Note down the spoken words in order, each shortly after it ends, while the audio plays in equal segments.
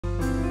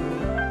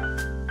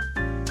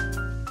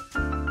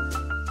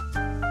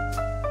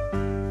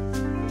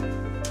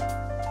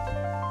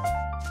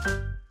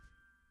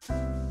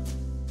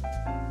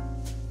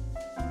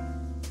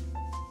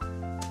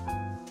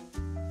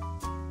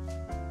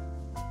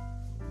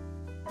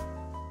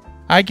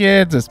Hi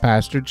kids, it's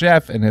Pastor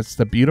Jeff, and it's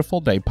the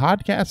Beautiful Day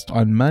podcast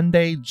on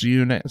Monday,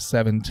 June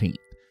 17th.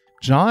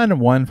 John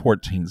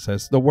 1:14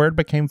 says, "The Word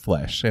became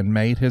flesh and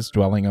made his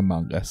dwelling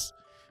among us.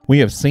 We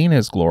have seen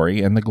his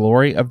glory and the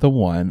glory of the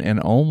one and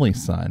only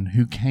Son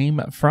who came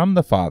from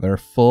the Father,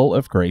 full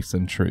of grace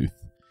and truth."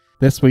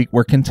 This week,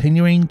 we're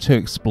continuing to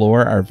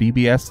explore our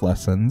VBS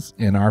lessons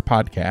in our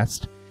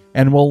podcast,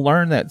 and we'll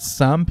learn that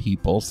some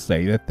people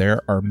say that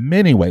there are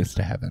many ways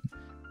to heaven.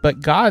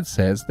 But God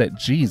says that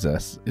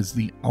Jesus is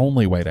the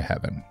only way to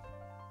heaven.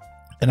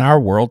 In our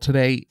world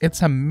today,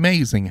 it's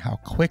amazing how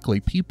quickly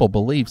people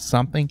believe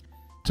something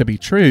to be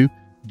true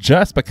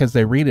just because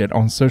they read it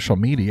on social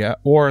media,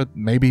 or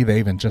maybe they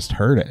even just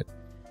heard it.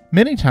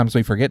 Many times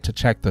we forget to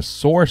check the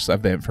source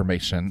of the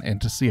information and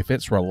to see if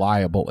it's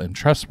reliable and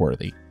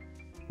trustworthy.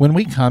 When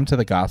we come to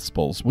the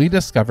Gospels, we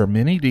discover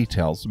many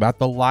details about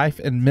the life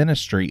and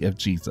ministry of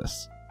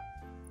Jesus.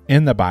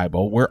 In the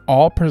Bible, we're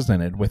all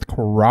presented with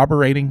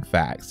corroborating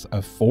facts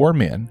of 4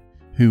 men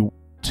who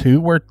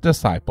 2 were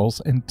disciples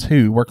and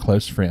 2 were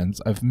close friends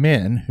of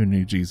men who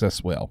knew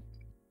Jesus well.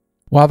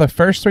 While the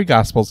first 3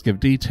 Gospels give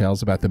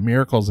details about the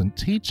miracles and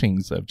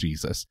teachings of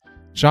Jesus,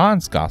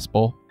 John's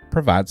Gospel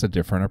provides a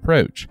different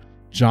approach.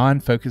 John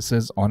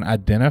focuses on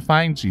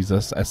identifying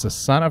Jesus as the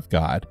Son of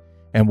God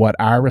and what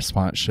our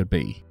response should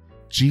be.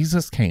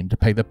 Jesus came to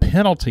pay the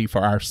penalty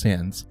for our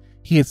sins.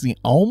 He is the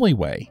only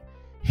way.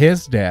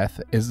 His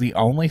death is the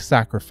only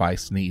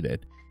sacrifice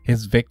needed.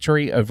 His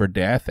victory over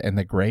death and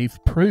the grave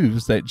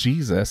proves that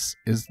Jesus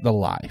is the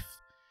life.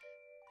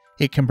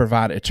 It can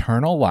provide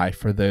eternal life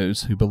for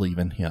those who believe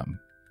in him.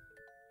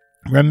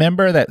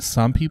 Remember that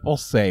some people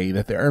say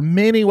that there are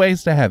many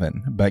ways to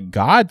heaven, but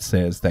God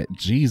says that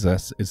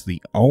Jesus is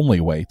the only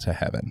way to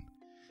heaven.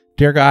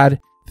 Dear God,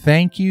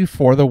 thank you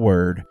for the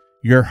Word,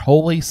 your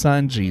holy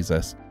Son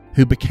Jesus,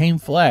 who became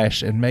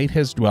flesh and made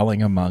his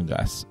dwelling among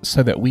us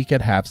so that we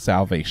could have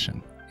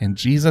salvation. In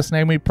Jesus'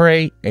 name we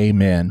pray,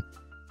 amen.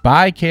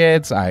 Bye,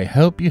 kids. I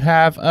hope you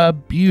have a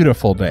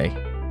beautiful day.